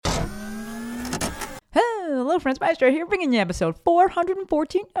Hello friends, Maestro here, bringing you episode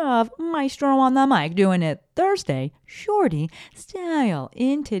 414 of Maestro on the Mic, doing it Thursday, shorty style.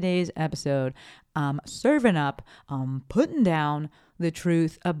 In today's episode, I'm serving up, putting down the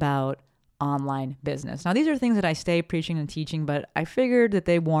truth about online business. Now, these are things that I stay preaching and teaching, but I figured that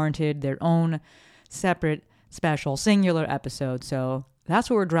they warranted their own separate, special, singular episode, so that's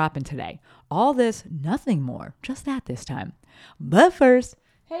what we're dropping today. All this, nothing more, just that this time. But first,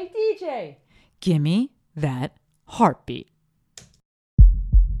 hey DJ, gimme that heartbeat.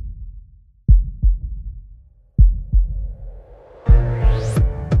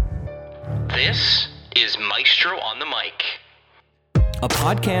 This is Maestro on the Mic, a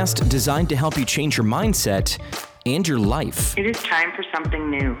podcast designed to help you change your mindset and your life. It is time for something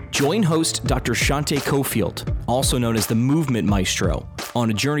new. Join host Dr. Shante Cofield, also known as the Movement Maestro, on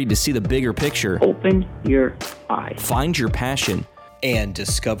a journey to see the bigger picture, Open your eyes. find your passion, and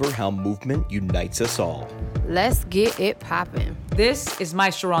discover how movement unites us all. Let's get it poppin'. This is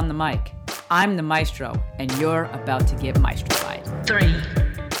Maestro on the Mic. I'm the Maestro, and you're about to get maestrofied. 3,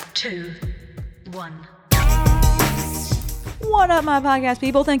 2, 1. What up, my podcast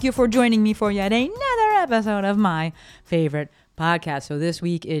people? Thank you for joining me for yet another episode of my favorite podcast. So this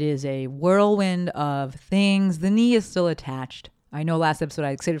week it is a whirlwind of things. The knee is still attached. I know last episode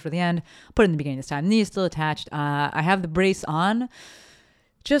I saved it for the end. Put it in the beginning this time. The knee is still attached. I have the brace on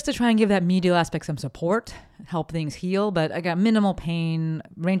just to try and give that medial aspect some support, help things heal. But I got minimal pain.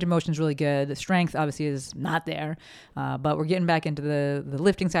 Range of motion is really good. The strength obviously is not there. But we're getting back into the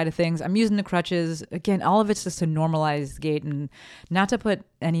lifting side of things. I'm using the crutches. Again, all of it's just to normalize the gait and not to put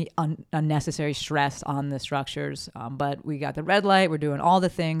any unnecessary stress on the structures. But we got the red light. We're doing all the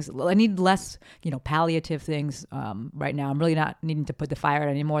things. I need less, palliative things right now. I'm really not needing to put the fire out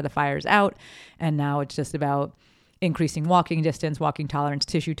anymore. The fire's out. And now it's just about increasing walking distance, walking tolerance,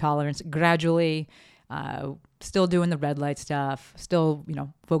 tissue tolerance gradually, still doing the red light stuff, still,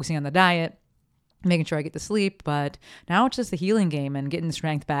 focusing on the diet, making sure I get to sleep. But now it's just the healing game and getting the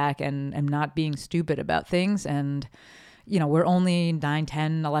strength back and not being stupid about things. And, we're only 9,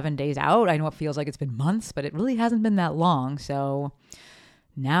 10, 11 days out. I know it feels like it's been months, but it really hasn't been that long. So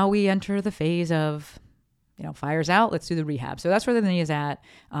now we enter the phase of, fire's out, let's do the rehab. So that's where the knee is at.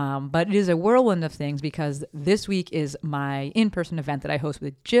 But it is a whirlwind of things because this week is my in-person event that I host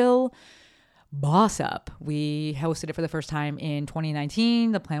with Jill Boss Up. We hosted it for the first time in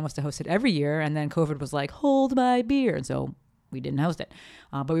 2019. The plan was to host it every year. And then COVID was like, hold my beer. And so we didn't host it.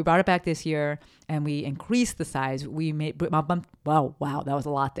 But we brought it back this year and we increased the size. We made, wow, that was a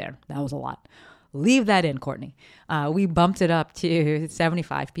lot there. That was a lot. Leave that in, Courtney. We bumped it up to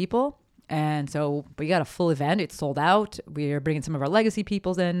 75 people. And so we got a full event. It's sold out. We're bringing some of our legacy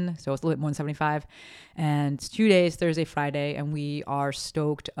peoples in. So it's a little bit more than 75. And it's 2 days, Thursday, Friday. And we are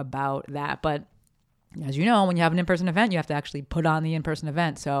stoked about that. But as you know, when you have an in-person event, you have to actually put on the in-person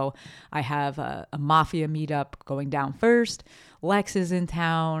event. So I have a mafia meetup going down first. Lex is in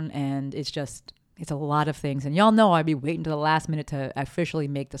town. And it's a lot of things. And y'all know I'd be waiting to the last minute to officially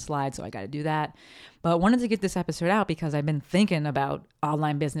make the slide. So I got to do that. But I wanted to get this episode out because I've been thinking about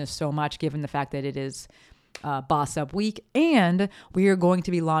online business so much, given the fact that it is Boss Up Week. And we are going to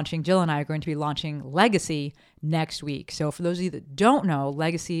be launching, Jill and I are going to be launching Legacy next week. So for those of you that don't know,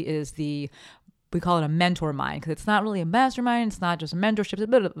 Legacy is we call it a mentor mind because it's not really a mastermind. It's not just a mentorship. It's a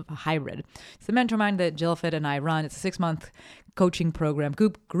bit of a hybrid. It's the mentor mind that Jill Fit and I run. It's a 6-month coaching program,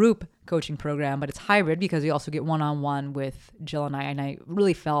 group coaching program, but it's hybrid because we also get one-on-one with Jill and I. And I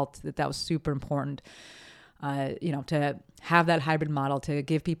really felt that was super important, to have that hybrid model to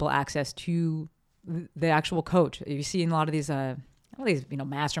give people access to the actual coach. You see in a lot of these,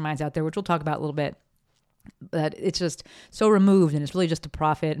 masterminds out there, which we'll talk about a little bit. But it's just so removed and it's really just to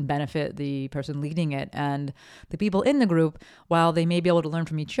profit and benefit the person leading it. And the people in the group, while they may be able to learn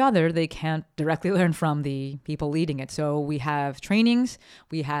from each other, they can't directly learn from the people leading it. So we have trainings,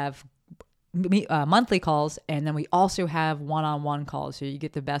 we have monthly calls, and then we also have one-on-one calls. So you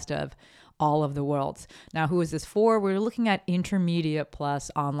get the best of all of the worlds. Now, who is this for? We're looking at intermediate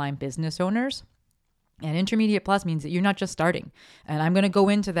plus online business owners. And intermediate plus means that you're not just starting. And I'm going to go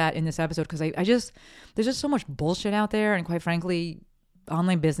into that in this episode because there's just so much bullshit out there. And quite frankly,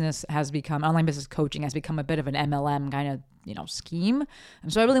 online business coaching has become a bit of an MLM kind of, scheme.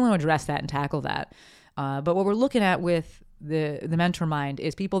 And so I really want to address that and tackle that. But what we're looking at with the mentor mind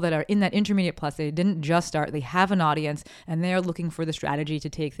is people that are in that intermediate plus. They didn't just start. They have an audience and they're looking for the strategy to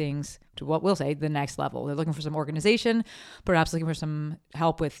take things to what we'll say the next level. They're looking for some organization, perhaps looking for some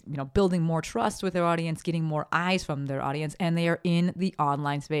help with, building more trust with their audience, getting more eyes from their audience, and they are in the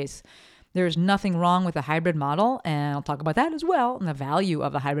online space. There's nothing wrong with the hybrid model, and I'll talk about that as well, and the value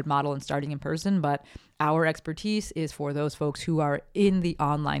of the hybrid model and starting in person. But our expertise is for those folks who are in the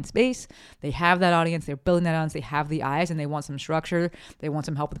online space. They have that audience, they're building that audience, they have the eyes, and they want some structure. They want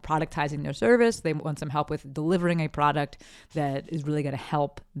some help with productizing their service. They want some help with delivering a product that is really going to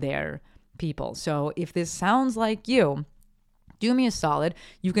help their people. So if this sounds like you, do me a solid.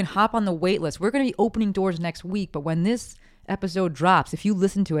 You can hop on the wait list. We're going to be opening doors next week, but when this episode drops, if you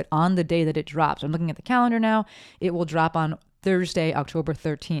listen to it on the day that it drops, I'm looking at the calendar now, it will drop on Thursday, October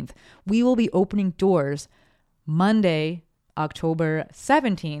 13th. We will be opening doors Monday, October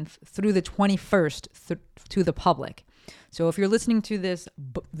 17th through the 21st to the public. So if you're listening to this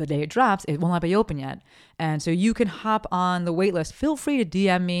the day it drops, it will not be open yet. And so you can hop on the wait list. Feel free to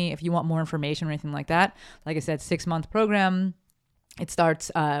DM me if you want more information or anything like that. Like I said, 6-month program. It starts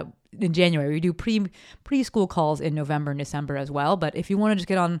in January. We do preschool calls in November and December as well. But if you want to just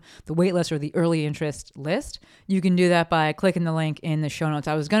get on the wait list or the early interest list, you can do that by clicking the link in the show notes.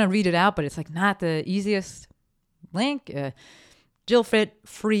 I was going to read it out, but it's like not the easiest link.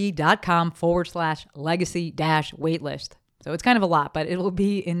 jillfitfree.com/legacy-waitlist. So it's kind of a lot, but it will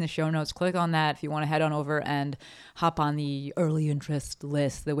be in the show notes. Click on that if you want to head on over and hop on the early interest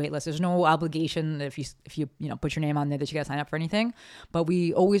list, the wait list. There's no obligation if you put your name on there that you got to sign up for anything, but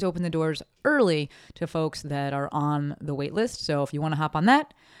we always open the doors early to folks that are on the wait list. So if you want to hop on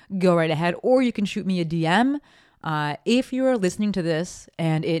that, go right ahead, or you can shoot me a DM. If you are listening to this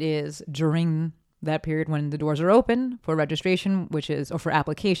and it is during that period when the doors are open for registration, or for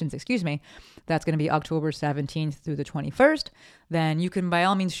applications, that's going to be October 17th through the 21st, then you can by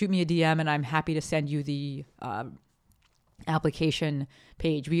all means shoot me a DM and I'm happy to send you the application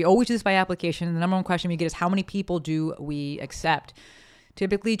page. We always do this by application. And the number one question we get is how many people do we accept?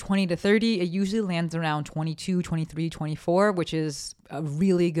 Typically 20 to 30. It usually lands around 22, 23, 24, which is a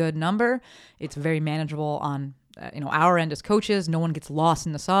really good number. It's very manageable on our end as coaches. No one gets lost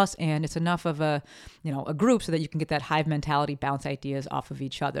in the sauce, and it's enough of a group so that you can get that hive mentality, bounce ideas off of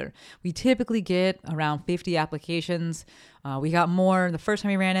each other. We typically get around 50 applications. We got more the first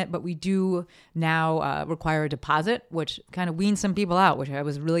time we ran it, but we do now require a deposit, which kind of weans some people out, which I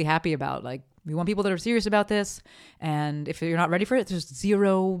was really happy about. Like, we want people that are serious about this, and if you're not ready for it, there's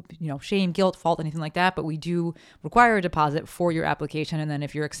zero, shame, guilt, fault, anything like that. But we do require a deposit for your application, and then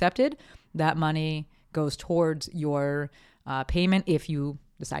if you're accepted, that money goes towards your payment if you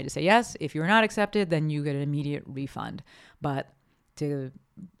decide to say yes. If you're not accepted, then you get an immediate refund. But to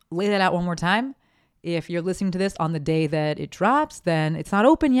lay that out one more time, if you're listening to this on the day that it drops, then it's not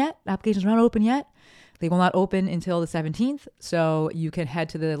open yet. Applications are not open yet. They will not open until the 17th. So you can head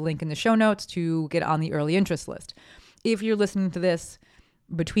to the link in the show notes to get on the early interest list. If you're listening to this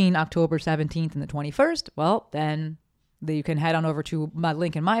between October 17th and the 21st, well, then you can head on over to my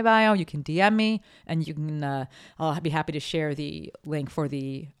link in my bio. You can DM me, and you can. I'll be happy to share the link for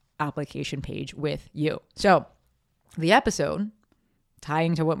the application page with you. So, the episode,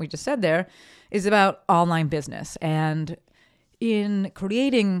 tying to what we just said there, is about online business. And in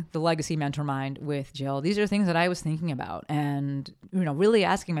creating the Legacy Mentor Mind with Jill, these are things that I was thinking about and, really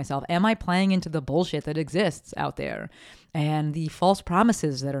asking myself, am I playing into the bullshit that exists out there and the false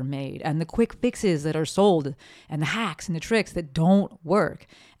promises that are made and the quick fixes that are sold and the hacks and the tricks that don't work?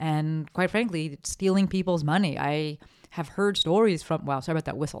 And quite frankly, stealing people's money. I have heard stories from, sorry about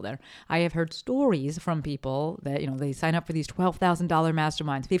that whistle there. I have heard stories from people that, they sign up for these $12,000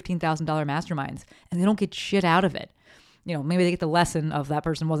 masterminds, $15,000 masterminds, and they don't get shit out of it. Maybe they get the lesson of that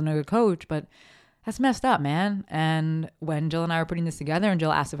person wasn't a good coach, but that's messed up, man. And when Jill and I were putting this together and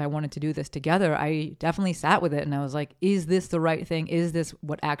Jill asked if I wanted to do this together, I definitely sat with it and I was like, is this the right thing? Is this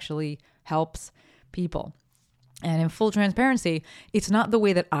what actually helps people? And in full transparency, it's not the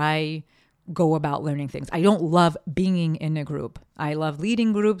way that I go about learning things. I don't love being in a group. I love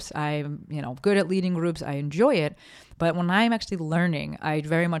leading groups. I'm, good at leading groups. I enjoy it. But when I'm actually learning, I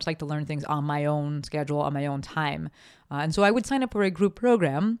very much like to learn things on my own schedule, on my own time. And so I would sign up for a group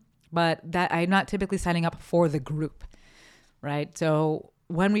program, but that I'm not typically signing up for the group, right? So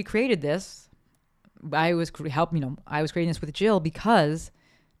when we created this, I was creating this with Jill because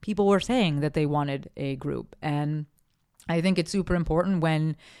people were saying that they wanted a group. And I think it's super important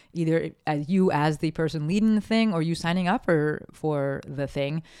when either you as the person leading the thing or you signing up for the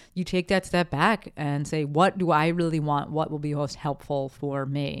thing, you take that step back and say, what do I really want? What will be most helpful for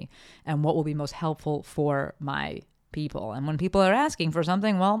me? And what will be most helpful for my people? And when people are asking for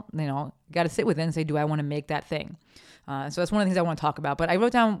something, well, you got to sit with it and say, do I want to make that thing? So that's one of the things I want to talk about. But I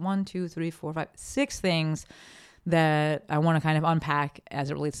wrote down 6 things that I want to kind of unpack as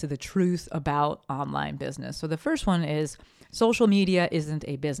it relates to the truth about online business. So the first one is social media isn't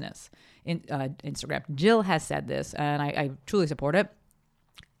a business. Instagram. Jill has said this, and I truly support it.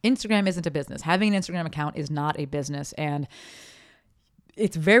 Instagram isn't a business. Having an Instagram account is not a business. And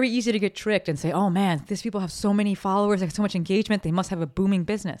it's very easy to get tricked and say, oh man, these people have so many followers, they have so much engagement, they must have a booming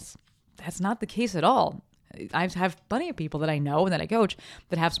business. That's not the case at all. I have plenty of people that I know and that I coach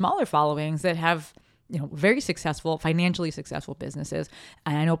that have smaller followings that have, very successful, financially successful businesses.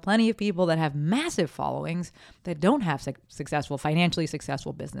 And I know plenty of people that have massive followings that don't have successful, financially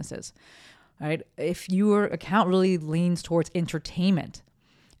successful businesses. All right? If your account really leans towards entertainment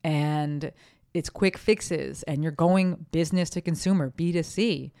and it's quick fixes and you're going business to consumer,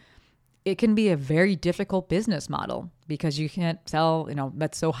 B2C, it can be a very difficult business model because you can't sell,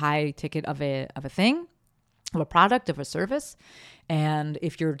 that's so high ticket of a thing, of a product, of a service. And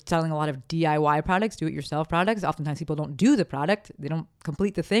if you're selling a lot of DIY products, do-it-yourself products, oftentimes people don't do the product. They don't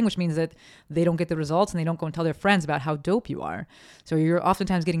complete the thing, which means that they don't get the results and they don't go and tell their friends about how dope you are. So you're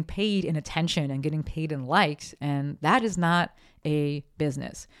oftentimes getting paid in attention and getting paid in likes, and that is not a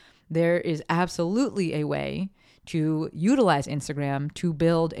business. There is absolutely a way to utilize Instagram to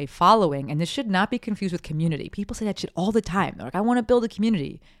build a following. And this should not be confused with community. People say that shit all the time. They're like, I want to build a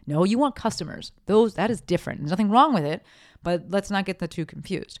community. No, you want customers. That is different. There's nothing wrong with it, but let's not get the two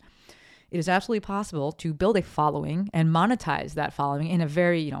confused. It is absolutely possible to build a following and monetize that following in a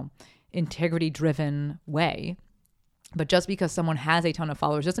very, integrity-driven way. But just because someone has a ton of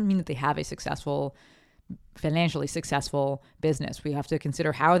followers doesn't mean that they have a financially successful business. We have to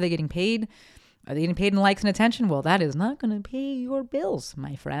consider, how are they getting paid? Are they getting paid in likes and attention? Well, that is not going to pay your bills,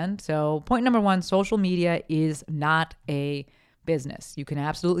 my friend. So point number one, social media is not a business. You can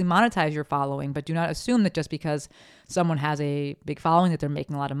absolutely monetize your following, but do not assume that just because someone has a big following that they're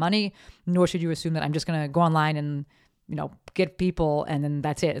making a lot of money, nor should you assume that I'm just going to go online and, get people and then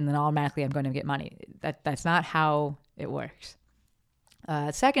that's it. And then automatically I'm going to get money. That's not how it works.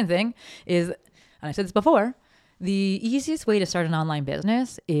 Second thing is, and I said this before, the easiest way to start an online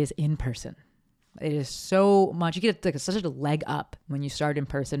business is in person. It is so much, you get such a leg up when you start in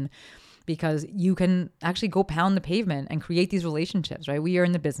person because you can actually go pound the pavement and create these relationships, right? We are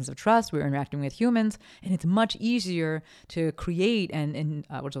in the business of trust. We're interacting with humans, and it's much easier to create and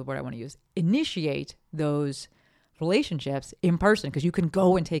what's the word I want to use? Initiate those relationships in person because you can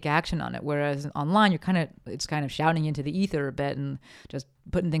go and take action on it. Whereas online, it's kind of shouting into the ether a bit and just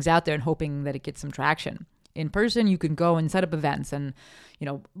putting things out there and hoping that it gets some traction. In person, you can go and set up events and,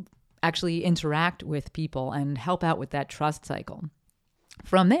 actually interact with people and help out with that trust cycle.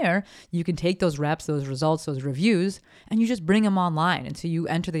 From there, you can take those reps, those results, those reviews, and you just bring them online. And so you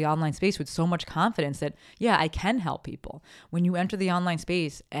enter the online space with so much confidence that, yeah, I can help people. When you enter the online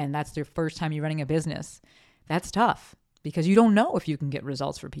space and that's your first time you're running a business, that's tough because you don't know if you can get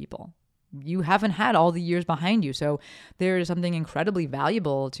results for people. You haven't had all the years behind you. So there is something incredibly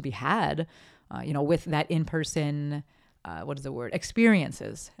valuable to be had, with that in-person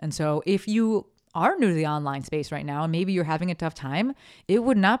experiences. And so if you are new to the online space right now and maybe you're having a tough time, it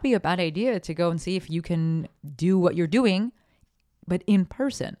would not be a bad idea to go and see if you can do what you're doing, but in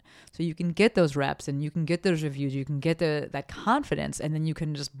person. So you can get those reps and you can get those reviews, you can get that confidence, and then you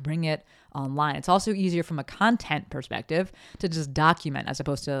can just bring it online. It's also easier from a content perspective to just document as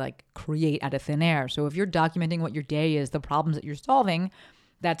opposed to create out of thin air. So if you're documenting what your day is, the problems that you're solving,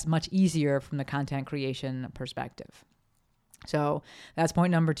 that's much easier from the content creation perspective. So that's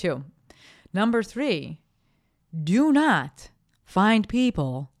point number 2. Number 3, do not find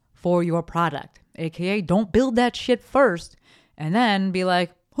people for your product, aka don't build that shit first and then be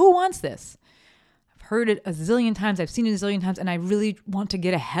like, who wants this? I've heard it a zillion times. I've seen it a zillion times, and I really want to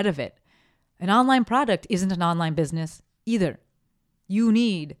get ahead of it. An online product isn't an online business either. You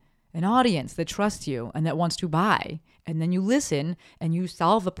need an audience that trusts you and that wants to buy, and then you listen and you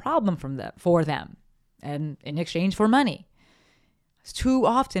solve the problem for them and in exchange for money. Too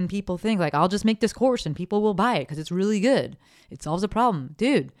often people think I'll just make this course and people will buy it because it's really good. It solves a problem.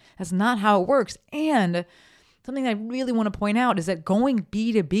 Dude, that's not how it works. And something I really want to point out is that going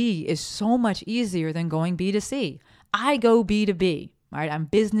B2B is so much easier than going B2C. I go B2B, right? I'm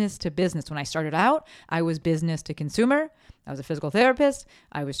business to business. When I started out, I was business to consumer. I was a physical therapist.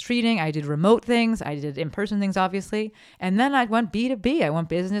 I was treating. I did remote things. I did in-person things, obviously. And then I went B2B. I went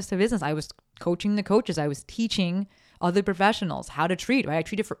business to business. I was coaching the coaches. I was teaching other professionals how to treat, right? I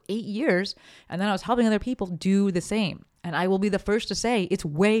treated for 8 years, and then I was helping other people do the same. And I will be the first to say it's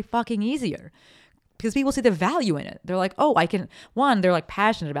way fucking easier because people see the value in it. They're like, oh, I can, they're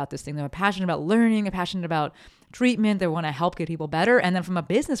passionate about this thing. They're passionate about learning. They're passionate about, treatment. They want to help get people better. And then from a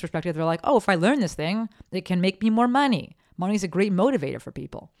business perspective, they're like, oh, if I learn this thing, it can make me more money. Money is a great motivator for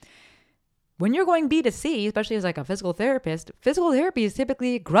people. When you're going B2C, especially as like a physical therapist, physical therapy is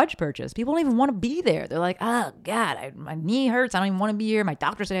typically a grudge purchase. People don't even want to be there. They're like, oh God, my knee hurts. I don't even want to be here. My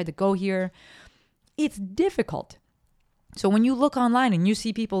doctor said I had to go here. It's difficult. So when you look online and you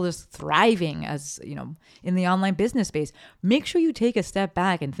see people just thriving as, in the online business space, make sure you take a step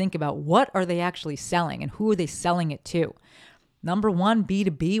back and think about what are they actually selling and who are they selling it to. Number one,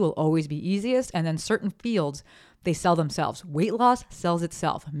 B2B will always be easiest. And then certain fields, they sell themselves. Weight loss sells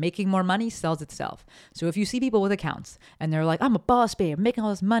itself. Making more money sells itself. So if you see people with accounts and they're like, I'm a boss babe, I'm making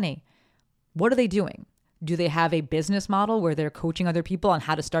all this money. What are they doing? Do they have a business model where they're coaching other people on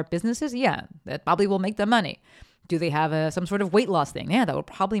how to start businesses? Yeah, that probably will make them money. Do they have some sort of weight loss thing? Yeah, that will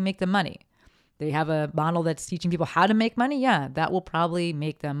probably make them money. They have a model that's teaching people how to make money? Yeah, that will probably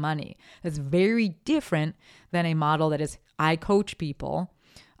make them money. It's very different than a model that is, I coach people,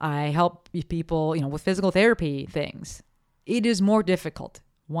 I help people, with physical therapy things. It is more difficult,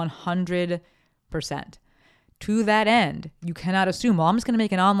 100%. To that end, you cannot assume, well, I'm just going to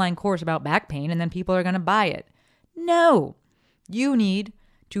make an online course about back pain and then people are going to buy it. No, you need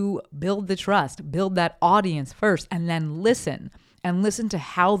to build the trust, build that audience first, and then listen to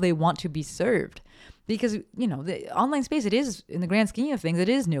how they want to be served. Because, the online space, it is, in the grand scheme of things, it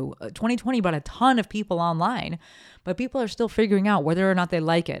is new. 2020 brought a ton of people online, but people are still figuring out whether or not they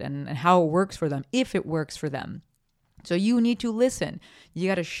like it and how it works for them, if it works for them. So you need to listen. You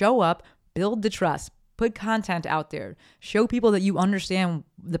got to show up, build the trust, put content out there, show people that you understand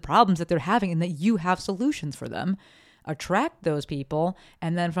the problems that they're having and that you have solutions for them. Attract those people,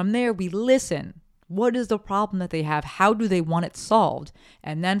 and then from there, we listen. What is the problem that they have? How do they want it solved?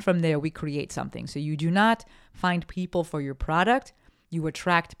 And then from there, we create something. So you do not find people for your product. You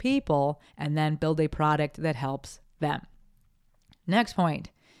attract people and then build a product that helps them. Next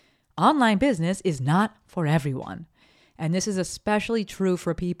point, online business is not for everyone. And this is especially true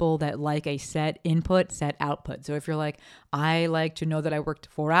for people that like a set input, set output. So if you're like, I like to know that I worked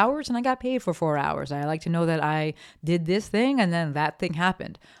 4 hours and I got paid for 4 hours. I like to know that I did this thing and then that thing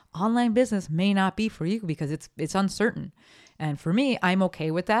happened. Online business may not be for you because it's uncertain. And for me, I'm okay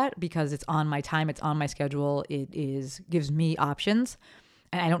with that because it's on my time, it's on my schedule. Gives me options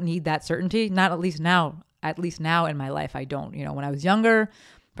and I don't need that certainty. Not at least now in my life, I don't. When I was younger,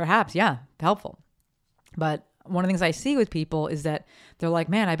 perhaps, yeah, helpful. But one of the things I see with people is that they're like,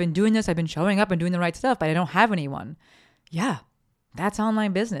 man, I've been doing this. I've been showing up and doing the right stuff, but I don't have anyone. Yeah, that's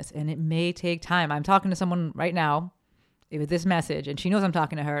online business and it may take time. I'm talking to someone right now with this message and she knows I'm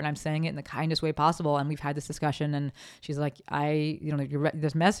talking to her and I'm saying it in the kindest way possible. And we've had this discussion and she's like,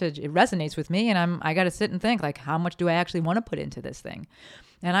 this message, it resonates with me and I got to sit and think like, how much do I actually want to put into this thing?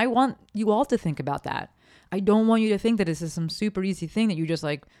 And I want you all to think about that. I don't want you to think that this is some super easy thing that you just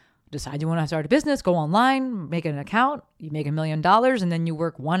like, decide you want to start a business, go online, make an account, you make $1 million, and then you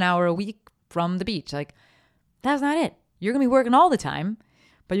work 1 hour a week from the beach. Like, that's not it. You're going to be working all the time,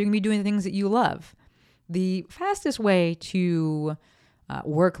 but you're going to be doing things that you love. The fastest way to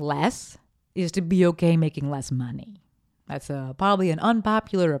work less is to be okay making less money. That's probably an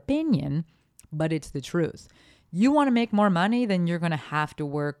unpopular opinion, but it's the truth. You want to make more money, then you're going to have to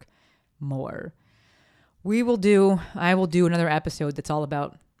work more. I will do another episode that's all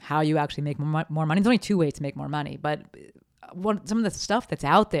about how you actually make more money. There's only 2 ways to make more money, but some of the stuff that's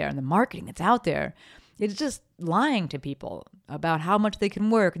out there and the marketing that's out there, it's just lying to people about how much they can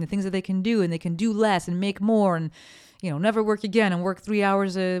work and the things that they can do and they can do less and make more and, never work again and work 3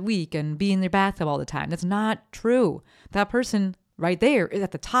 hours a week and be in their bathtub all the time. That's not true. That person right there is at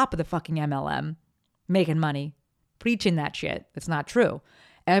the top of the fucking MLM making money, preaching that shit. That's not true.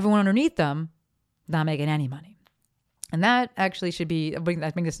 Everyone underneath them, not making any money. And that actually should be, I bring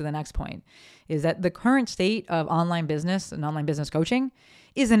this to the next point, is that the current state of online business and online business coaching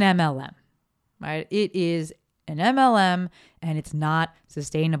is an MLM, right? It is an MLM and it's not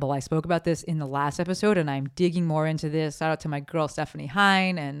sustainable. I spoke about this in the last episode and I'm digging more into this. Shout out to my girl, Stephanie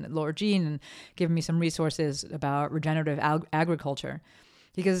Hine and Laura Jean, and giving me some resources about regenerative agriculture.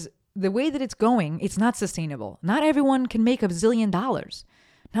 Because the way that it's going, it's not sustainable. Not everyone can make $1 zillion.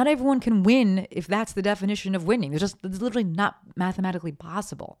 Not everyone can win if that's the definition of winning. It's literally not mathematically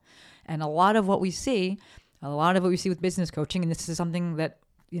possible. And a lot of what we see with business coaching, and this is something that,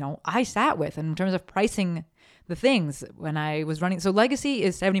 I sat with in terms of pricing the things when I was running. So Legacy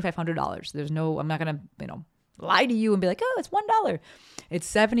is $7,500. I'm not going to, lie to you and be like, oh, it's $1. It's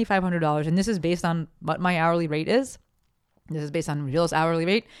 $7,500. And this is based on what my hourly rate is. This is based on Jill's hourly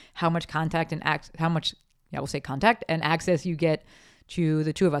rate, how much contact and contact and access you get to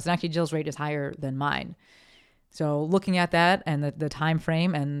the two of us. And actually, Jill's rate is higher than mine. So looking at that and the time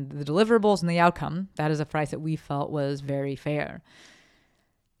frame and the deliverables and the outcome, that is a price that we felt was very fair.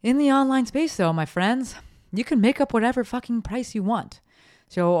 In the online space, though, my friends, you can make up whatever fucking price you want.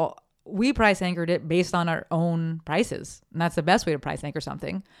 So we price anchored it based on our own prices. And that's the best way to price anchor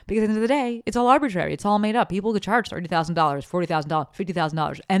something. Because at the end of the day, it's all arbitrary. It's all made up. People could charge $30,000, $40,000,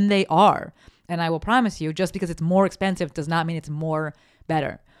 $50,000. And they are. And I will promise you, just because it's more expensive does not mean it's more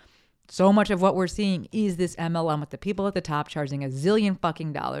better. So much of what we're seeing is this MLM with the people at the top charging a zillion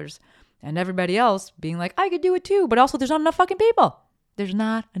fucking dollars and everybody else being like, I could do it too. But also there's not enough fucking people. There's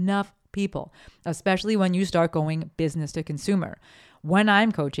not enough people, especially when you start going business to consumer. When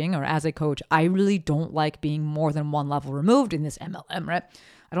I'm coaching or as a coach, I really don't like being more than one level removed in this MLM, right?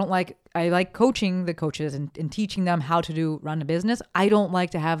 I like coaching the coaches and teaching them how to run a business. I don't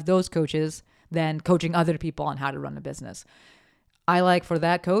like to have those coaches then coaching other people on how to run a business. I like for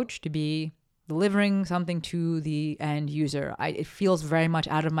that coach to be delivering something to the end user. It feels very much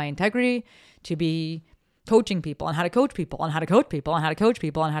out of my integrity to be coaching people on how to coach people, on how to coach people, on how to coach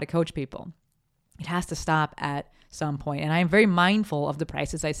people, on how to coach people. It has to stop at some point. And I am very mindful of the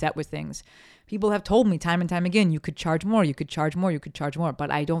prices I set with things. People have told me time and time again, you could charge more, you could charge more, you could charge more,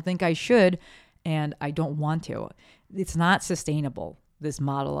 but I don't think I should, and I don't want to. It's not sustainable, this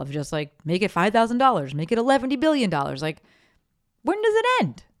model of just like, make it $5,000, make it $11 billion. Like, when does it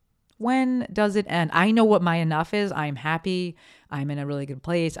end? When does it end? I know what my enough is. I'm happy. I'm in a really good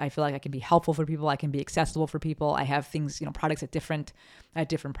place. I feel like I can be helpful for people. I can be accessible for people. I have things, products at different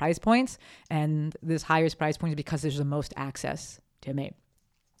price points. And this highest price point is because there's the most access to me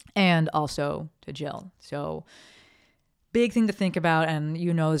and also to Jill. So big thing to think about. And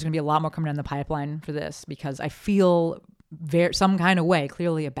there's going to be a lot more coming down the pipeline for this because I feel some kind of way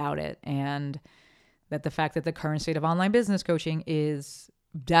clearly about it. And that the fact that the current state of online business coaching is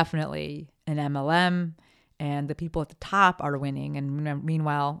definitely an MLM and the people at the top are winning. And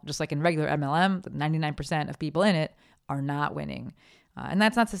meanwhile, just like in regular MLM, 99% of people in it are not winning. And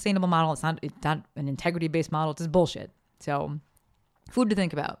that's not a sustainable model. It's not an integrity-based model. It's just bullshit. So food to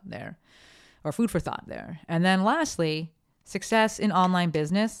think about there, or food for thought there. And then lastly, success in online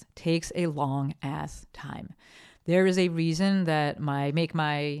business takes a long ass time. There is a reason that make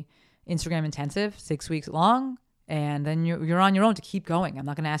my Instagram intensive 6 weeks long, and then you're on your own to keep going. I'm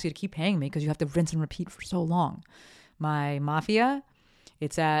not going to ask you to keep paying me because you have to rinse and repeat for so long. My Mafia,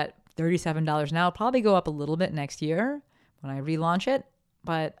 it's at $37 now. It'll probably go up a little bit next year when I relaunch it,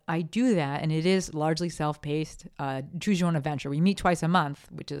 but I do that, and it is largely self-paced. Choose your own adventure. We meet twice a month,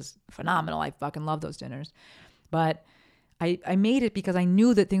 which is phenomenal. I fucking love those dinners. But I made it because I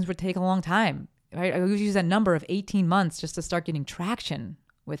knew that things would take a long time. Right? I always use that number of 18 months just to start getting traction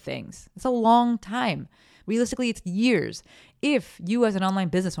with things. It's a long time. Realistically, it's years. If you as an online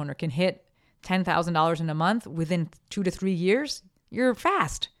business owner can hit $10,000 in a month within 2 to 3 years, you're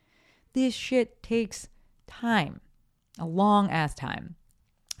fast. This shit takes time, a long ass time.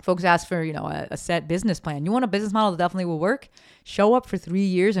 Folks ask for, a set business plan. You want a business model that definitely will work? Show up for 3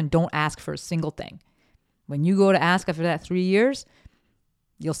 years and don't ask for a single thing. When you go to ask after that 3 years,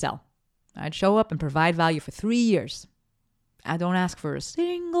 you'll sell. I'd show up and provide value for 3 years. I don't ask for a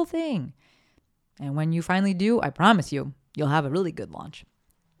single thing. And when you finally do, I promise you, you'll have a really good launch.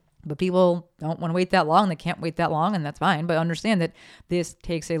 But people don't want to wait that long. They can't wait that long, and that's fine. But understand that this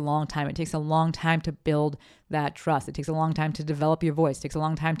takes a long time. It takes a long time to build that trust. It takes a long time to develop your voice. It takes a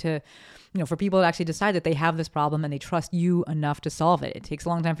long time to, for people to actually decide that they have this problem and they trust you enough to solve it. It takes a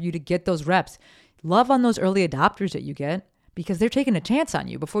long time for you to get those reps. Love on those early adopters that you get because they're taking a chance on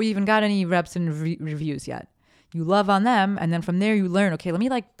you before you even got any reps and reviews yet. You love on them, and then from there you learn, okay, let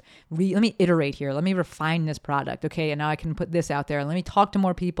me iterate here. Let me refine this product. Okay, and now I can put this out there. Let me talk to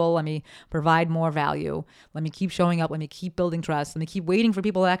more people. Let me provide more value. Let me keep showing up. Let me keep building trust. Let me keep waiting for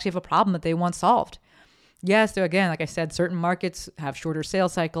people to actually have a problem that they want solved. Yes, so again, like I said, certain markets have shorter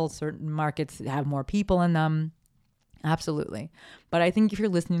sales cycles. Certain markets have more people in them. Absolutely. But I think if you're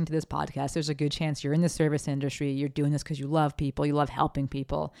listening to this podcast, there's a good chance you're in the service industry. You're doing this because you love people. You love helping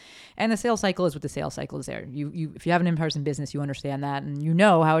people. And the sales cycle is what the sales cycle is there. If you have an in-person business, you understand that. And you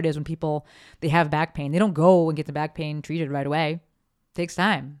know how it is when people, they have back pain. They don't go and get the back pain treated right away. It takes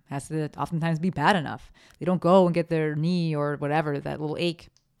time. It has to oftentimes be bad enough. They don't go and get their knee or whatever, that little ache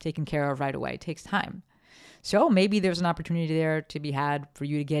taken care of right away. It takes time. So maybe there's an opportunity there to be had for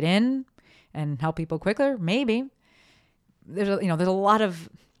you to get in and help people quicker. Maybe. There's a lot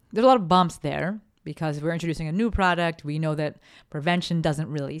of bumps there because we're introducing a new product. We know that prevention doesn't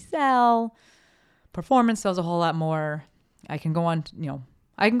really sell. Performance sells a whole lot more. I can go on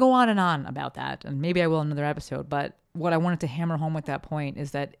and on about that, and maybe I will in another episode. But what I wanted to hammer home with that point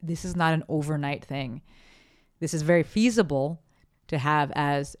is that this is not an overnight thing. This is very feasible to have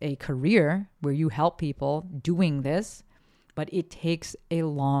as a career where you help people doing this, but it takes a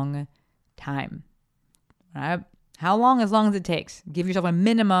long time. Right? How long? As long as it takes. Give yourself a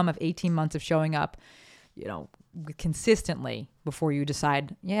minimum of 18 months of showing up, consistently before you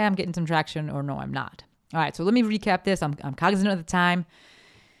decide, yeah, I'm getting some traction, or no, I'm not. All right, so let me recap this. I'm cognizant of the time.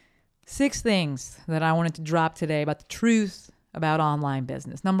 6 things that I wanted to drop today about the truth about online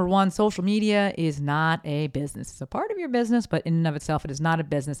business. Number 1, social media is not a business. It's a part of your business, but in and of itself, it is not a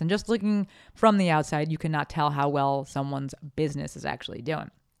business. And just looking from the outside, you cannot tell how well someone's business is actually doing.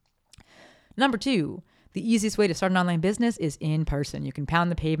 Number 2, the easiest way to start an online business is in person. You can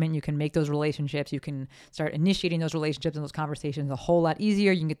pound the pavement. You can make those relationships. You can start initiating those relationships and those conversations a whole lot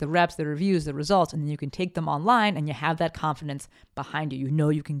easier. You can get the reps, the reviews, the results, and then you can take them online and you have that confidence behind you. You know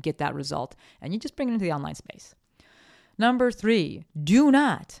you can get that result and you just bring it into the online space. Number 3, do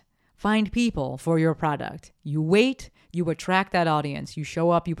not find people for your product. You wait, you attract that audience, you show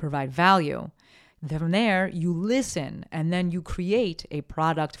up, you provide value. From there, you listen, and then you create a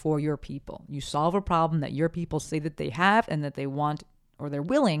product for your people. You solve a problem that your people say that they have and that they want or they're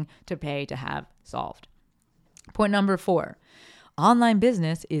willing to pay to have solved. Point number 4, online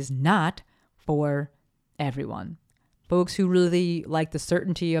business is not for everyone. Folks who really like the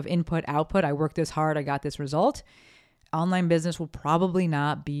certainty of input, output, I worked this hard, I got this result. Online business will probably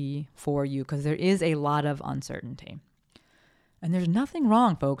not be for you because there is a lot of uncertainty. And there's nothing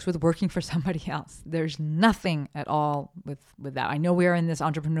wrong, folks, with working for somebody else. There's nothing at all with that. I know we are in this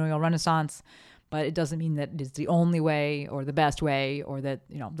entrepreneurial renaissance, but it doesn't mean that it's the only way or the best way or that,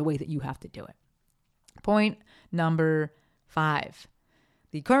 the way that you have to do it. Point number 5.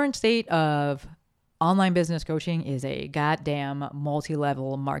 The current state of online business coaching is a goddamn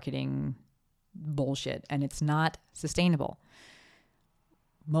multi-level marketing bullshit, and it's not sustainable.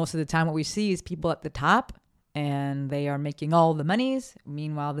 Most of the time what we see is people at the top and they are making all the monies.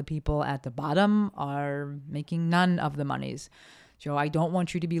 Meanwhile, the people at the bottom are making none of the monies. So I don't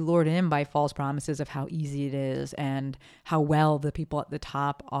want you to be lured in by false promises of how easy it is and how well the people at the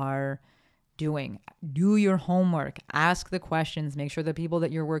top are doing. Do your homework, ask the questions, make sure the people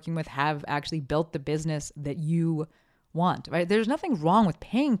that you're working with have actually built the business that you want, right? There's nothing wrong with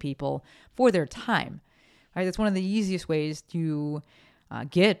paying people for their time, right? That's one of the easiest ways to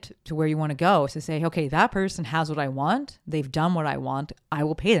get to where you want to go, is to say, okay, that person has what I want. They've done what I want. I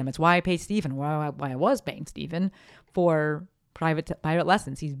will pay them. It's why I paid Stephen, why I was paying Stephen for private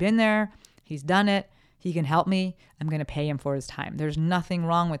lessons. He's been there. He's done it. He can help me. I'm going to pay him for his time. There's nothing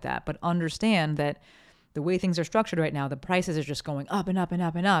wrong with that. But understand that the way things are structured right now, the prices are just going up and up and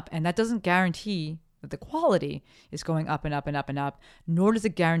up and up. And that doesn't guarantee that the quality is going up and up and up and up, nor does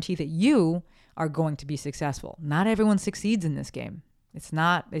it guarantee that you are going to be successful. Not everyone succeeds in this game. It's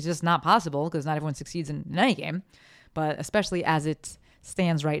just not possible because not everyone succeeds in any game, but especially as it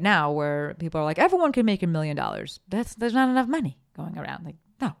stands right now where people are like, everyone can make $1 million. There's not enough money going around. Like,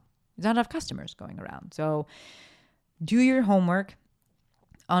 no, there's not enough customers going around. So do your homework,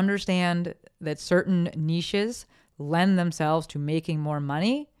 understand that certain niches lend themselves to making more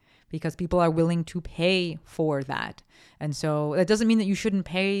money because people are willing to pay for that. And so that doesn't mean that you shouldn't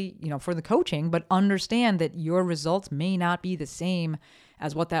pay, for the coaching, but understand that your results may not be the same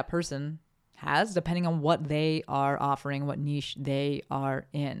as what that person has, depending on what they are offering, what niche they are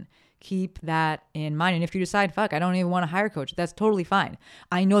in. Keep that in mind. And if you decide, fuck, I don't even want to hire a coach, that's totally fine.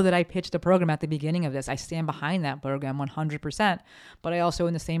 I know that I pitched a program at the beginning of this. I stand behind that program 100%. But I also,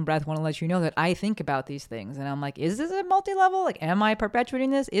 in the same breath, want to let you know that I think about these things. And I'm like, is this a multi-level? Like, am I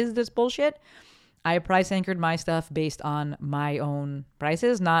perpetuating this? Is this bullshit? I price anchored my stuff based on my own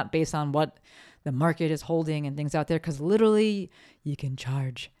prices, not based on what the market is holding and things out there. Because literally, you can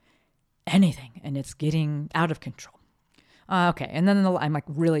charge anything and it's getting out of control. Okay, and then I'm like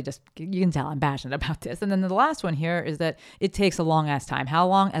really just, you can tell I'm passionate about this. And then the last one here is that it takes a long ass time. How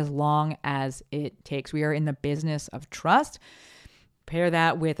long? As long as it takes. We are in the business of trust. Pair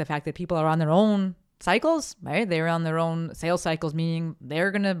that with the fact that people are on their own cycles, right? They're on their own sales cycles, meaning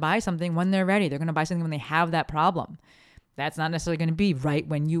they're going to buy something when they're ready. They're going to buy something when they have that problem. That's not necessarily going to be right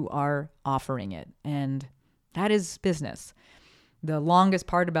when you are offering it. And that is business. The longest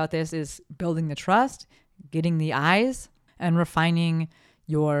part about this is building the trust, getting the eyes, and refining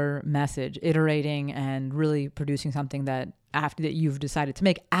your message, iterating and really producing something that after that you've decided to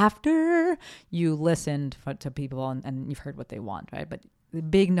make after you listened to people and you've heard what they want, right? But the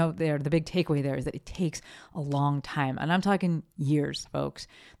big note there, the big takeaway there is that it takes a long time. And I'm talking years, folks.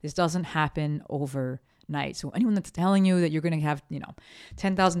 This doesn't happen overnight. So anyone that's telling you that you're going to have,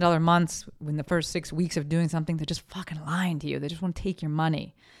 $10,000 months in the first 6 weeks of doing something, they're just fucking lying to you. They just want to take your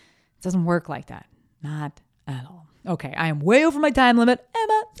money. It doesn't work like that. Not at all. Okay, I am way over my time limit.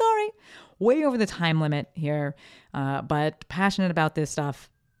 Emma, sorry. Way over the time limit here, but passionate about this stuff.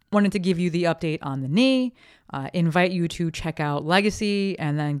 Wanted to give you the update on the knee, invite you to check out Legacy,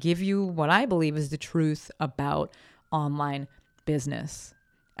 and then give you what I believe is the truth about online business.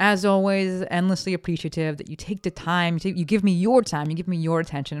 As always, endlessly appreciative that you take the time, you give me your time, you give me your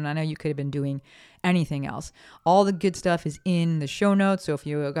attention, and I know you could have been doing anything else. All the good stuff is in the show notes, so if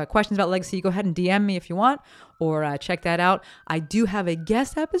you got questions about Legacy, go ahead and DM me if you want, or check that out. I do have a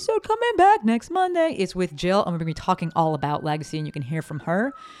guest episode coming back next Monday. It's with Jill, and we're going to be talking all about Legacy, and you can hear from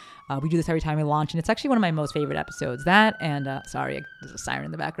her. We do this every time we launch, and it's actually one of my most favorite episodes. That and, sorry, there's a siren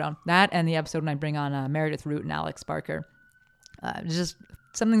in the background. That and the episode when I bring on Meredith Root and Alex Barker. Just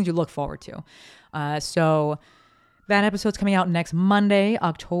something you look forward to. So that episode's coming out next Monday,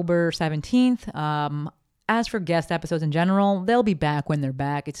 October 17th. As for guest episodes in general, they'll be back when they're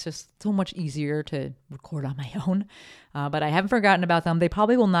back. It's just so much easier to record on my own. But I haven't forgotten about them. They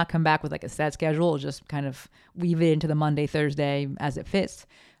probably will not come back with like a set schedule. We'll just kind of weave it into the Monday, Thursday as it fits.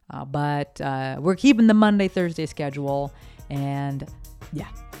 But we're keeping the Monday, Thursday schedule. And yeah,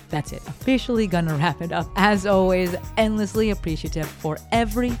 that's it. Officially gonna wrap it up. As always, endlessly appreciative for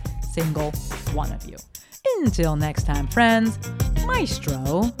every single one of you. Until next time, friends,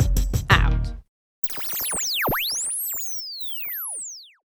 Maestro